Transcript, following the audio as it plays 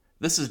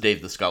This is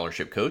Dave the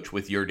Scholarship Coach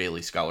with your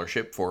daily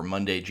scholarship for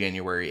Monday,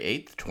 January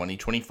 8th,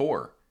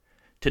 2024.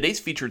 Today's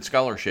featured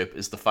scholarship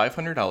is the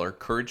 $500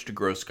 Courage to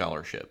Grow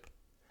Scholarship.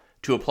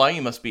 To apply,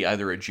 you must be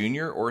either a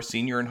junior or a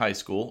senior in high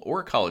school or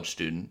a college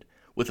student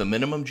with a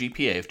minimum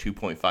GPA of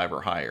 2.5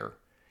 or higher.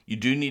 You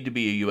do need to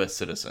be a U.S.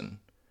 citizen.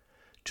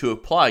 To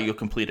apply, you'll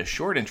complete a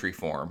short entry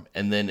form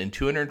and then in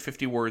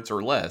 250 words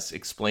or less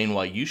explain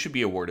why you should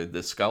be awarded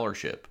this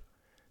scholarship.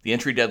 The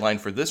entry deadline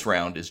for this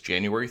round is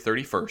January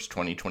 31st,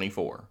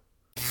 2024.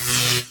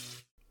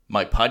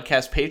 My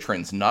podcast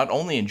patrons not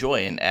only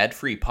enjoy an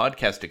ad-free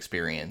podcast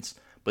experience,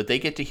 but they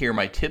get to hear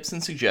my tips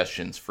and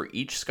suggestions for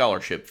each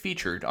scholarship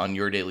featured on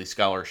Your Daily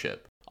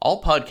Scholarship.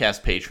 All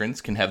podcast patrons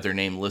can have their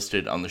name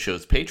listed on the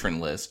show's patron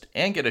list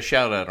and get a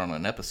shout-out on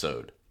an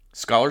episode.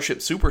 Scholarship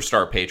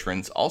Superstar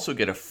patrons also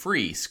get a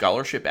free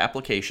scholarship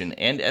application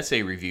and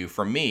essay review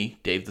from me,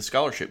 Dave the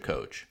Scholarship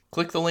Coach.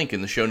 Click the link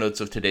in the show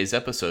notes of today's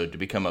episode to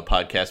become a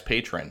podcast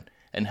patron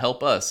and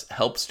help us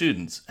help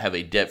students have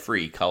a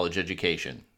debt-free college education.